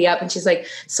the lady up and she's like,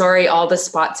 "Sorry, all the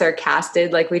spots are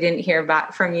casted. Like we didn't hear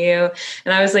back from you."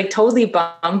 And I was like totally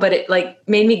bummed, but it like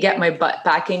made me get my butt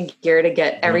back in gear to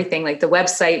get everything like the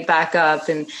website back up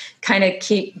and kind of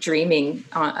keep dreaming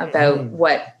about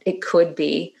what it could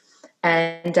be.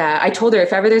 And I told her,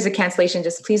 if ever there's a cancellation,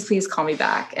 just please call me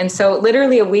back. And so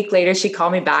literally a week later, she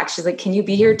called me back. She's like, "Can you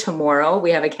be here tomorrow?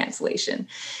 We have a cancellation."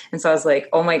 And so I was like,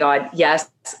 oh my God, yes.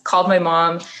 Called my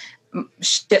mom,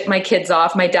 shipped my kids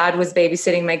off. My dad was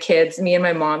babysitting my kids. Me and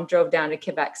my mom drove down to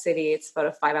Quebec City. It's about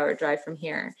a 5-hour drive from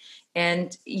here.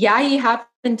 And yeah, he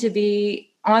happened to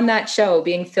be on that show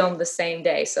being filmed the same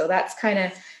day. So that's kind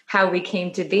of how we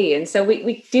came to be. And so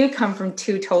we do come from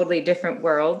 2 totally different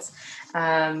worlds.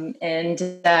 But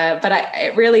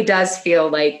it really does feel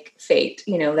like fate,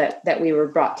 that we were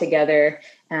brought together,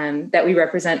 that we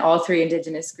represent all 3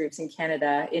 Indigenous groups in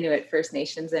Canada, Inuit, First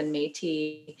Nations, and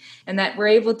Métis, and that we're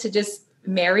able to just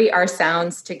marry our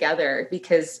sounds together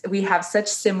because we have such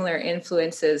similar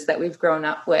influences that we've grown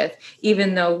up with,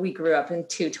 even though we grew up in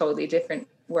 2 totally different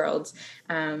worlds.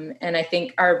 And I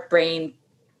think our brain,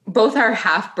 both our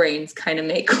half brains kind of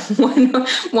make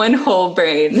one whole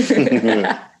brain.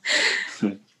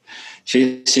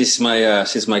 She's my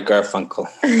Garfunkel.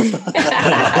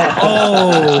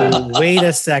 Oh, wait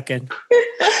a second.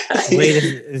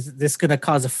 Is this going to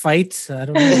cause a fight? I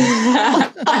don't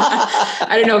know.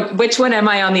 I don't know. Which one am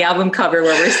I on the album cover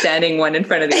where we're standing one in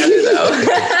front of the other, though?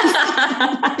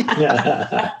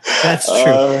 That's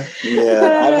true.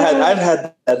 Yeah, I've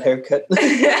had that haircut.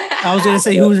 I was going to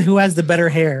say who has the better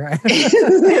hair.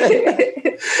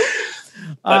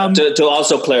 To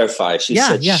also clarify, she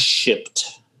said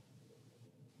shipped.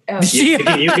 You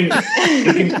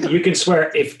can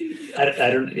swear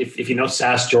if you know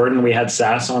Sass Jordan, we had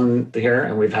Sass on here,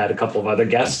 and we've had a couple of other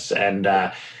guests, and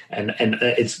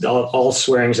it's all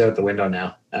swearing's out the window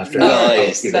now after.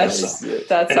 Nice. That's awesome.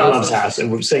 I love Sass, and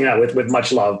we're saying that with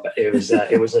much love. It was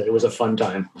a fun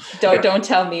time. Don't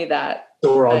tell me that.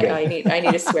 So we're all good. I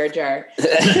need a swear jar.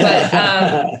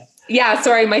 But yeah,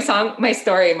 sorry, my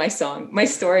story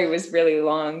was really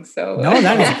long. So no,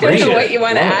 that is great. I don't know what you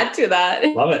want to add to that.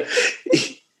 Love it.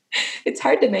 It's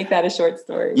hard to make that a short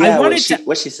story. Yeah,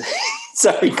 what she said.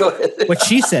 Sorry, go ahead. What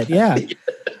she said, yeah.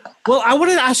 Well, I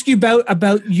wanted to ask you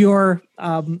about your,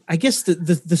 I guess the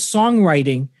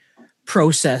songwriting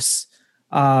process.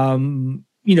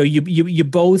 You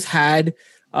both had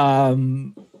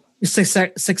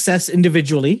success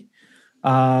individually.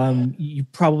 You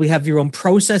probably have your own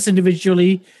process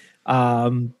individually. I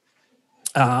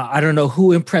don't know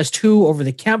who impressed who over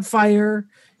the campfire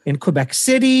in Quebec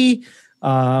City.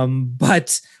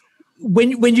 But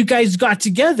when you guys got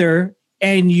together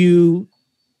and you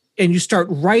start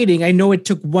writing, I know it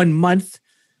took 1 month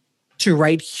to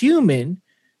write Human,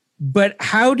 but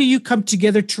how do you come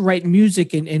together to write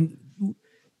music and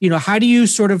how do you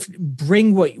sort of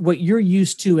bring what you're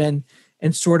used to and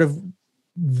sort of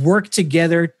work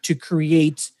together to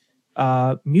create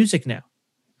music now?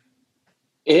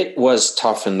 It was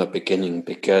tough in the beginning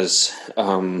because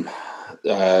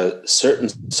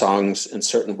certain songs in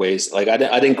certain ways, like I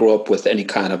didn't grow up with any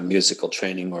kind of musical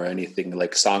training or anything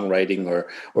like songwriting or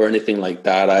anything like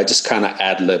that. I just kind of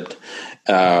ad-libbed.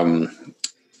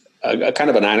 A kind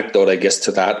of an anecdote, I guess,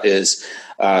 to that is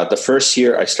the first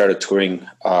year I started touring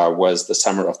was the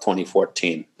summer of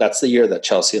 2014. That's the year that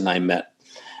Chelsea and I met.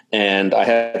 And I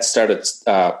had started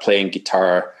playing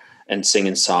guitar and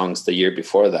singing songs the year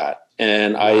before that.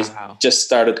 And I just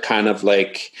started kind of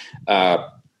like,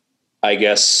 I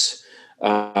guess,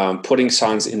 putting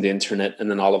songs in the internet. And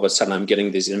then all of a sudden I'm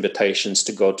getting these invitations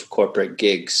to go to corporate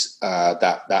gigs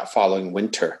that following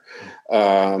winter.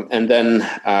 And then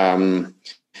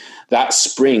that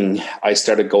spring, I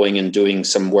started going and doing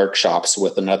some workshops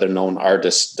with another known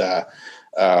artist.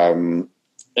 And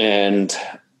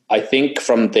I think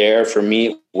from there, for me,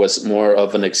 it was more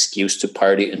of an excuse to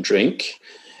party and drink.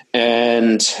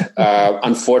 And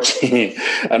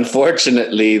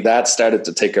unfortunately, that started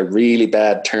to take a really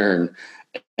bad turn.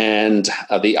 And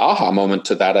the aha moment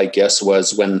to that, I guess,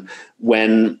 was when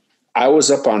I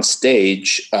was up on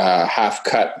stage, half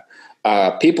cut,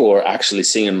 people were actually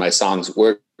singing my songs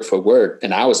word for word,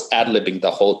 and I was ad-libbing the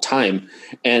whole time.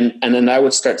 And then I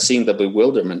would start seeing the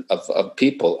bewilderment of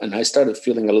people, and I started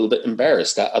feeling a little bit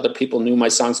embarrassed that other people knew my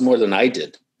songs more than I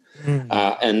did.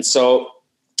 And so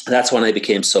that's when I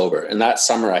became sober. And that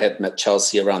summer I had met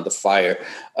Chelsea around the fire.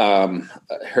 Her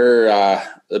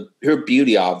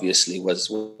beauty obviously was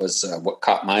what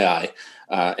caught my eye.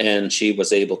 And she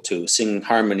was able to sing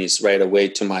harmonies right away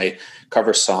to my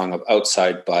cover song of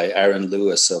Outside by Aaron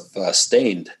Lewis of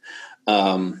Stained.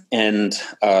 And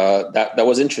that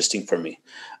was interesting for me.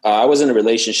 I was in a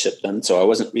relationship then, so I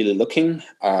wasn't really looking,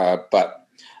 but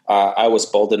I was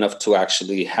bold enough to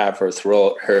actually have her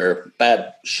throw her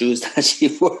bad shoes that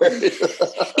she wore.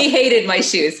 He hated my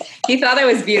shoes. He thought I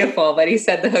was beautiful, but he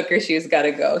said the hooker shoes got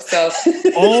to go. So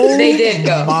they did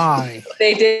go.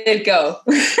 They did go.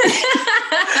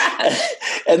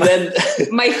 And then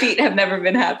my feet have never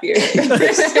been happier.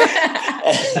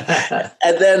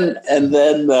 and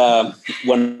then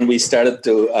when we started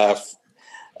to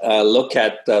look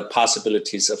at the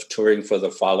possibilities of touring for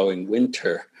the following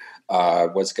winter,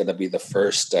 was going to be the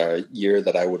first year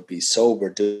that I would be sober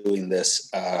doing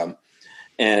this.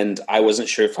 And I wasn't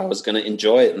sure if I was going to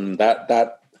enjoy it. And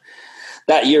that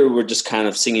year we were just kind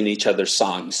of singing each other's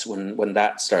songs when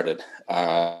that started.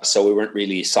 So we weren't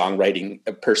really songwriting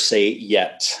per se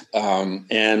yet.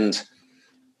 And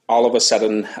all of a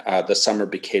sudden the summer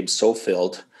became so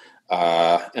filled.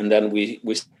 And then we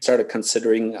started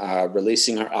considering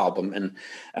releasing our album,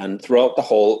 and throughout the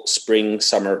whole spring,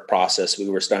 summer process, we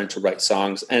were starting to write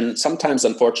songs. And sometimes,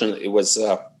 unfortunately, it was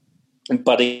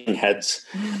butting heads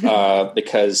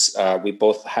because we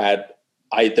both had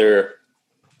either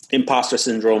imposter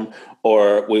syndrome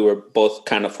or we were both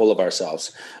kind of full of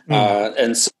ourselves.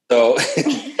 And so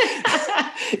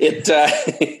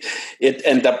it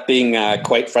ended up being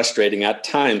quite frustrating at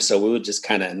times. So we would just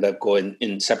kind of end up going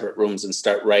in separate rooms and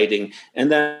start writing,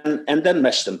 and then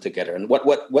mesh them together. And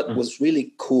what was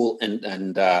really cool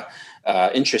and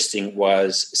interesting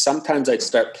was sometimes I'd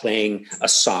start playing a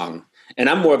song, and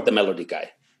I'm more of the melody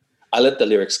guy. I let the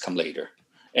lyrics come later,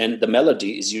 and the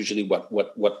melody is usually what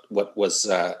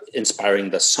was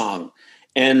inspiring the song.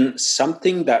 And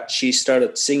something that she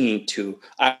started singing to,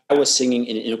 I was singing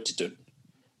in Inuktitut.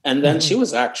 And then she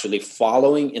was actually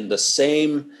following in the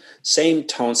same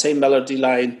tone, same melody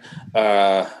line,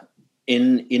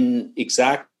 in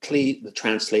exactly the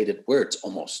translated words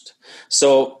almost.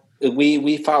 So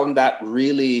we found that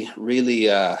really, really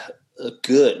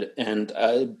good. And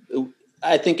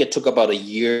I think it took about a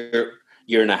year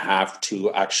and a half to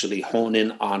actually hone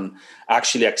in on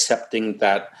actually accepting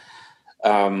that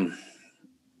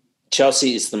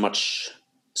Chelsea is the much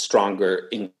stronger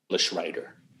English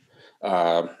writer.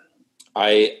 I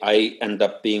end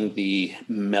up being the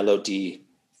melody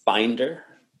finder,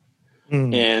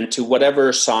 and to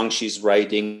whatever song she's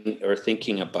writing or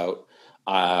thinking about,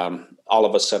 all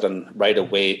of a sudden, right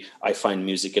away, I find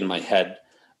music in my head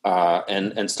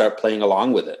and start playing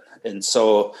along with it. And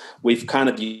so we've kind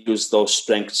of used those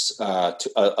strengths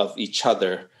of each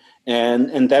other,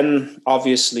 and then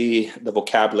obviously the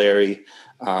vocabulary.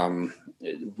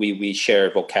 We share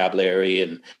vocabulary,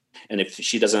 and if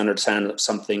she doesn't understand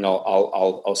something,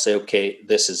 I'll say, okay,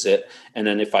 this is it. And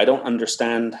then if I don't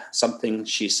understand something,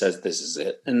 she says, this is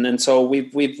it. And then so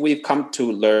we've come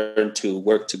to learn to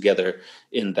work together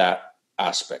in that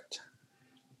aspect.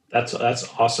 That's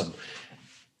awesome.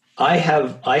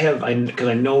 Because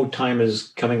I know time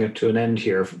is coming to an end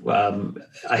here.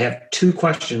 I have two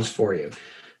questions for you.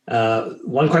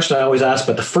 One question I always ask,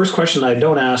 but the first question I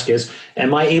don't ask is,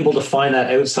 am I able to find that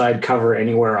outside cover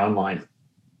anywhere online?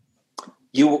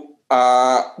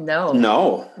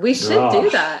 No. We should do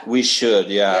that. We should,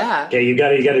 yeah. Okay, you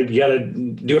gotta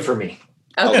do it for me.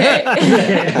 Okay.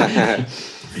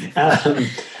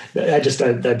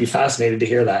 I'd be fascinated to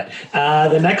hear that.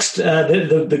 The next,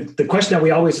 the question that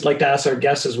we always like to ask our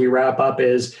guests as we wrap up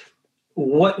is,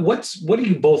 what are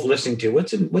you both listening to?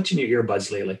 What's in your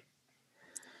earbuds lately?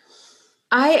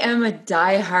 I am a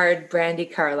diehard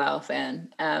Brandi Carlile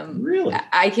fan. Really?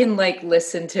 I can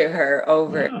listen to her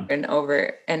over and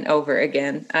over and over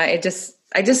again. I just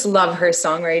love her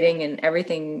songwriting and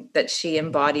everything that she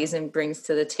embodies and brings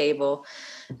to the table.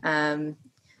 I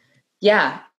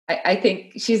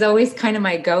think she's always kind of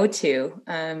my go-to.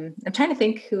 I'm trying to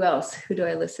think who else. Who do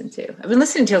I listen to? I've been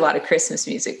listening to a lot of Christmas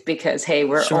music because, hey,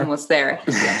 we're almost there.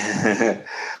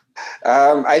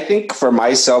 I think for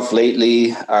myself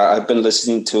lately, I've been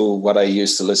listening to what I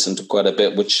used to listen to quite a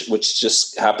bit, which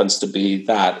just happens to be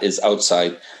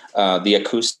Outside, the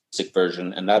acoustic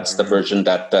version. And that's the version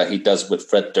that he does with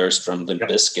Fred Durst from Limp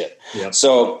Bizkit. Yep.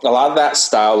 So a lot of that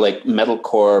style, like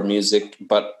metalcore music,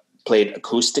 but played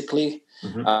acoustically,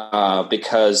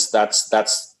 because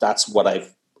that's what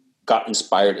I've got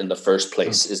inspired in the first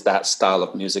place, is that style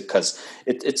of music. Because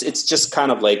it's just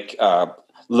kind of like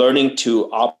learning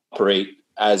to operate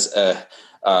as a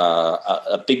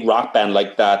big rock band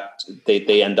like that.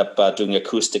 They end up doing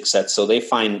acoustic sets, so they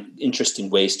find interesting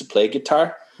ways to play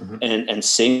guitar and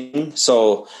sing.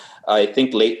 So I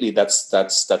think lately that's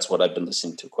what I've been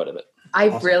listening to quite a bit. I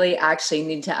really actually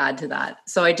need to add to that.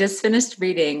 So I just finished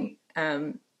reading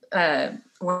a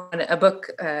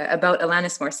book about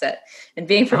Alanis Morissette, and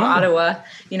being from Ottawa,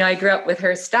 I grew up with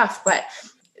her stuff, but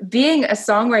being a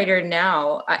songwriter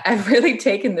now, I've really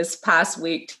taken this past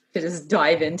week to just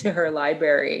dive into her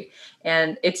library,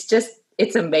 and it's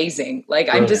amazing.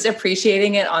 I'm just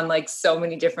appreciating it on so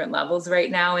many different levels right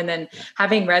now. And then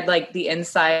having read the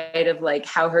inside of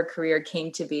how her career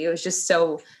came to be, it was just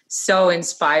so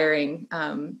inspiring,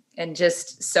 and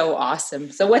just so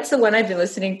awesome. So what's the one I've been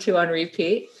listening to on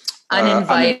repeat?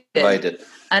 Uninvited.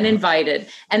 And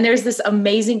there's this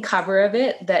amazing cover of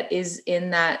it that is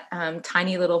in that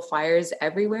Tiny Little Fires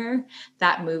Everywhere,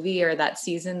 that movie or that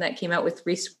season that came out with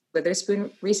Reese Witherspoon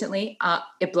recently.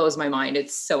 It blows my mind.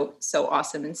 It's so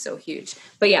awesome and so huge.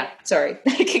 But yeah, sorry,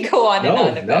 I could go on and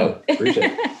on about. No,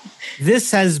 appreciate it.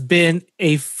 This has been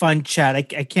a fun chat.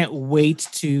 I can't wait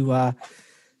to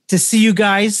see you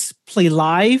guys play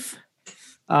live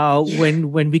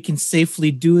when we can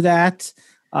safely do that.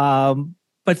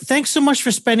 But thanks so much for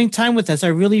spending time with us. I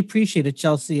really appreciate it,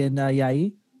 Chelsea and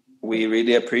Yayi. We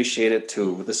really appreciate it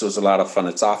too. This was a lot of fun.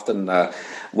 It's often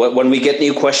when we get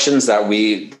new questions that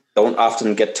we don't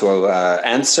often get to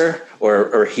answer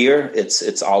or hear,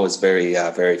 it's always very,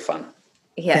 very fun.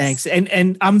 Yes. Thanks.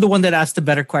 And I'm the one that asked the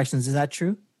better questions. Is that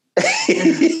true?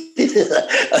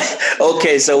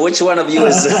 Okay, so which one of you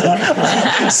is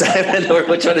Simon or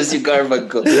which one is you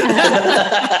Garfunkel?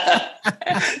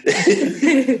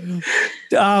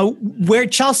 Where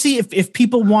Chelsea, if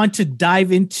people want to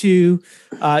dive into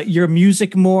your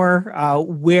music more,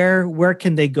 where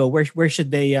can they go? Where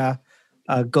should they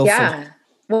go? Yeah.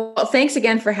 Well, thanks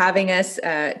again for having us.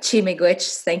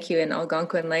 Chimigwich, thank you in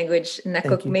Algonquin language.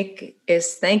 Nekokmik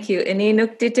is thank you in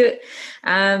Inuktitut.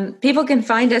 People can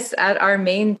find us at our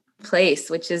main place,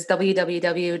 which is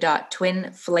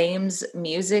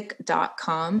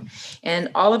www.twinflamesmusic.com. And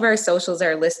all of our socials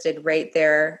are listed right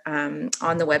there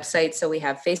on the website. So we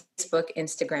have Facebook,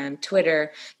 Instagram,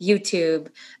 Twitter, YouTube.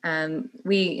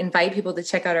 We invite people to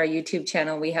check out our YouTube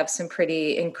channel. We have some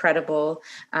pretty incredible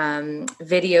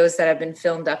videos that have been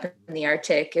filmed up in the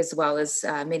Arctic, as well as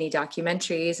mini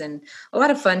documentaries and a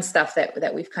lot of fun stuff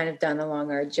that we've kind of done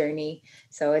along our journey.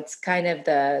 So it's kind of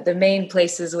the main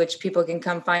places which people can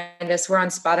come find us. We're on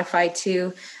Spotify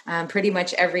too, pretty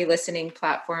much every listening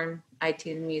platform,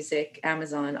 iTunes Music,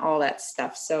 Amazon, all that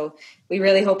stuff. So we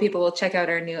really hope people will check out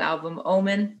our new album,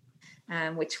 Omen,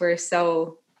 which we're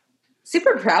so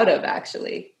super proud of,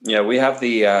 actually. Yeah, we have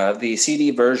the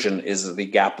CD version is the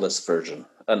gapless version,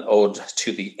 an ode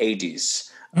to the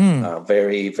 80s.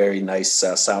 Very, very nice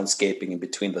soundscaping in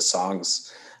between the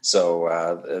songs.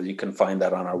 So you can find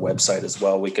that on our website as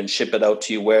well. We can ship it out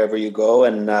to you wherever you go.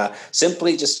 And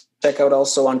simply just check out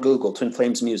also on Google, Twin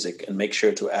Flames Music, and make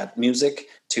sure to add music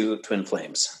to Twin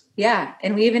Flames. Yeah.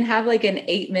 And we even have like an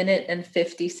 8-minute and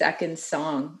 50-second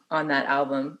song on that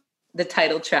album, the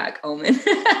title track, Omen.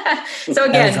 So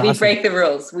again, awesome. We break the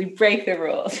rules. We break the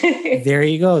rules. There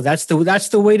you go. That's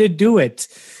the way to do it.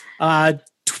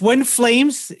 Twin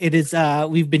Flames. It is.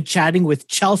 We've been chatting with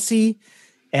Chelsea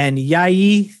and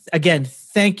Yai. Again,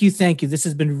 thank you. This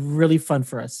has been really fun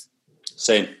for us.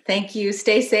 Same. Thank you.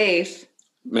 Stay safe.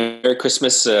 Merry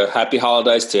Christmas. Happy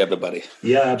holidays to everybody.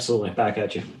 Yeah, absolutely. Back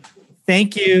at you.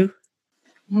 Thank you.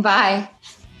 Bye.